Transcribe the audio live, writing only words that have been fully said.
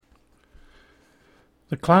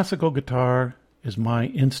The classical guitar is my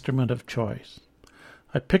instrument of choice.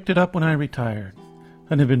 I picked it up when I retired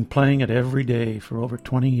and have been playing it every day for over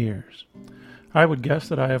 20 years. I would guess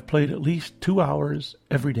that I have played at least 2 hours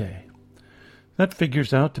every day. That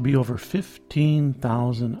figures out to be over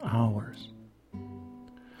 15,000 hours.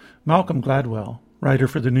 Malcolm Gladwell, writer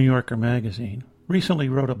for the New Yorker magazine, recently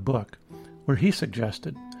wrote a book where he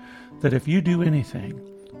suggested that if you do anything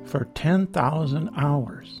for 10,000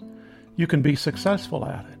 hours, you can be successful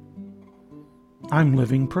at it. I'm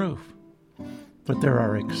living proof, but there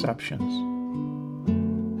are exceptions.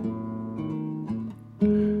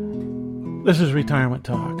 This is Retirement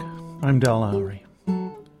Talk. I'm Del Lowry.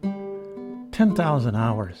 10,000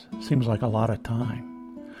 hours seems like a lot of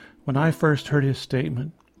time. When I first heard his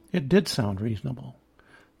statement, it did sound reasonable.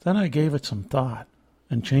 Then I gave it some thought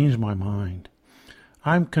and changed my mind.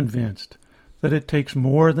 I'm convinced that it takes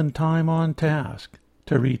more than time on task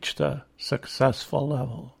to reach the successful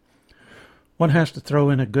level. One has to throw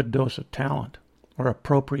in a good dose of talent or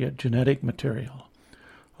appropriate genetic material,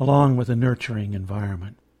 along with a nurturing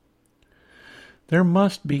environment. There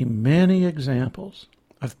must be many examples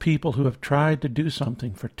of people who have tried to do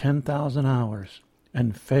something for 10,000 hours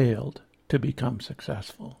and failed to become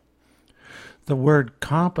successful. The word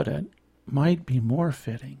competent might be more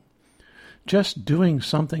fitting. Just doing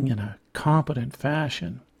something in a competent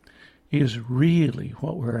fashion is really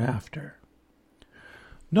what we're after.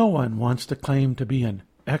 No one wants to claim to be an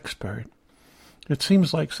expert. It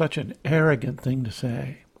seems like such an arrogant thing to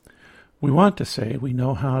say. We want to say we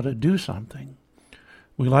know how to do something.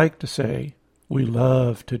 We like to say we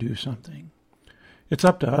love to do something. It's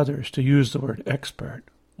up to others to use the word expert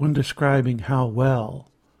when describing how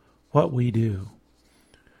well what we do.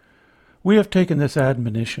 We have taken this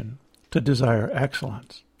admonition to desire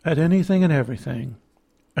excellence at anything and everything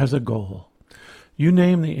as a goal. You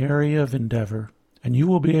name the area of endeavor, and you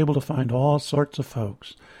will be able to find all sorts of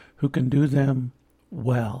folks who can do them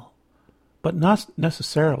well, but not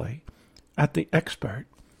necessarily at the expert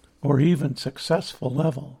or even successful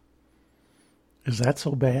level. Is that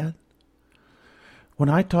so bad? When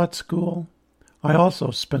I taught school, I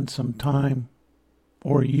also spent some time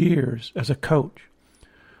or years as a coach,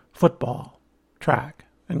 football, track,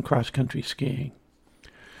 and cross-country skiing.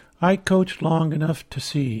 I coached long enough to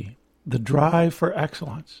see the drive for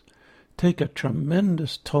excellence take a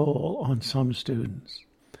tremendous toll on some students.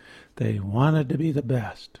 They wanted to be the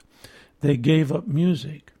best. They gave up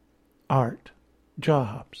music, art,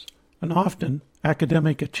 jobs, and often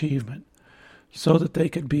academic achievement so that they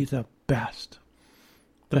could be the best.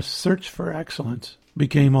 The search for excellence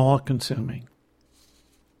became all-consuming.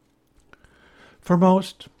 For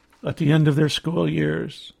most, at the end of their school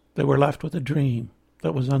years, they were left with a dream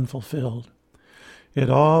that was unfulfilled. It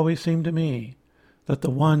always seemed to me that the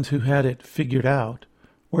ones who had it figured out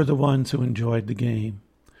were the ones who enjoyed the game.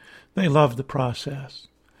 They loved the process.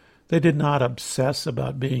 They did not obsess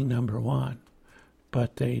about being number one,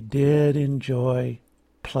 but they did enjoy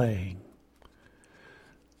playing.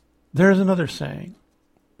 There's another saying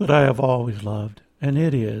that I have always loved, and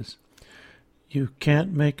it is, you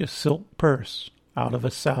can't make a silk purse out of a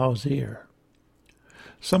sow's ear.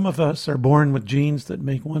 Some of us are born with genes that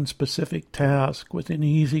make one specific task within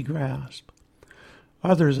easy grasp.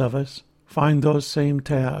 Others of us find those same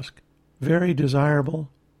tasks very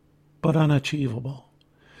desirable but unachievable.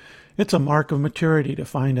 It's a mark of maturity to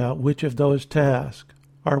find out which of those tasks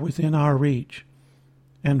are within our reach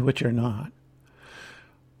and which are not.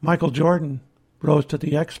 Michael Jordan rose to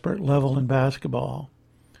the expert level in basketball.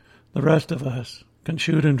 The rest of us can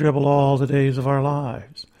shoot and dribble all the days of our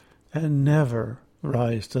lives and never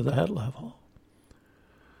rise to that level.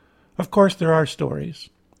 Of course, there are stories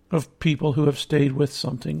of people who have stayed with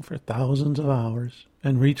something for thousands of hours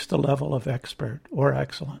and reached the level of expert or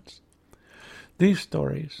excellence. These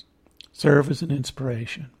stories serve as an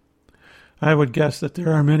inspiration. I would guess that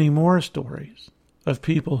there are many more stories of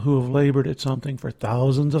people who have labored at something for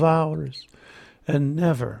thousands of hours and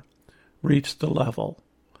never reached the level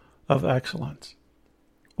of excellence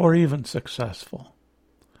or even successful.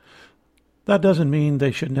 That doesn't mean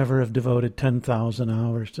they should never have devoted 10,000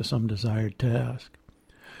 hours to some desired task,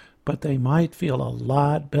 but they might feel a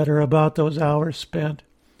lot better about those hours spent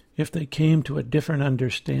if they came to a different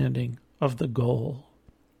understanding of the goal.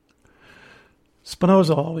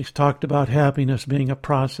 Spinoza always talked about happiness being a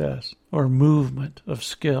process or movement of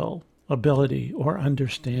skill, ability, or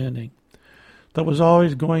understanding that was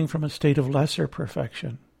always going from a state of lesser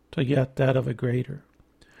perfection to yet that of a greater.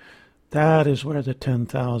 That is where the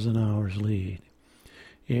 10,000 hours lead.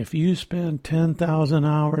 If you spend 10,000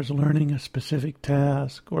 hours learning a specific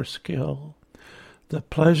task or skill, the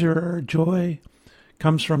pleasure or joy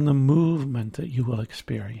comes from the movement that you will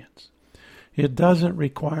experience. It doesn't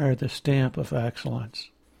require the stamp of excellence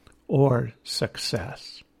or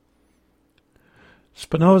success.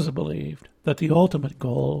 Spinoza believed that the ultimate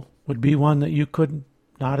goal would be one that you could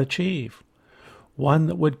not achieve, one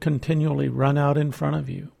that would continually run out in front of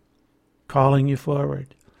you, calling you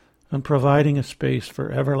forward and providing a space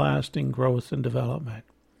for everlasting growth and development.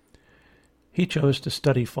 He chose to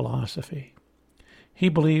study philosophy. He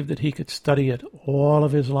believed that he could study it all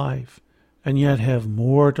of his life and yet have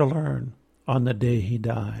more to learn on the day he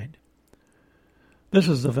died. This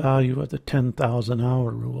is the value of the 10,000-hour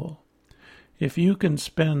rule. If you can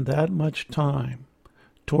spend that much time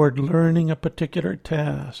toward learning a particular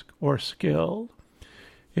task or skill,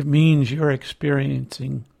 it means you're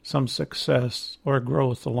experiencing some success or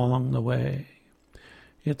growth along the way.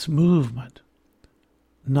 It's movement,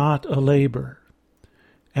 not a labor,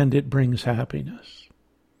 and it brings happiness.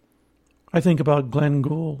 I think about Glenn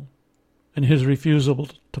Gould and his refusal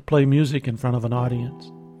to play music in front of an audience.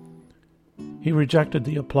 He rejected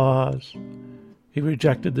the applause. He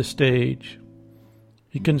rejected the stage.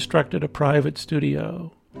 He constructed a private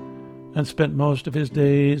studio and spent most of his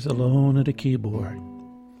days alone at a keyboard.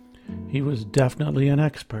 He was definitely an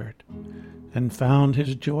expert and found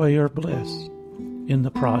his joy or bliss in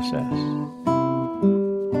the process.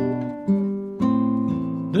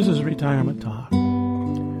 This is Retirement Talk.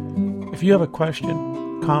 If you have a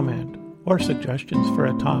question, comment, or suggestions for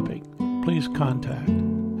a topic, please contact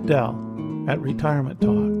Del at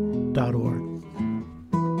retirementtalk.org.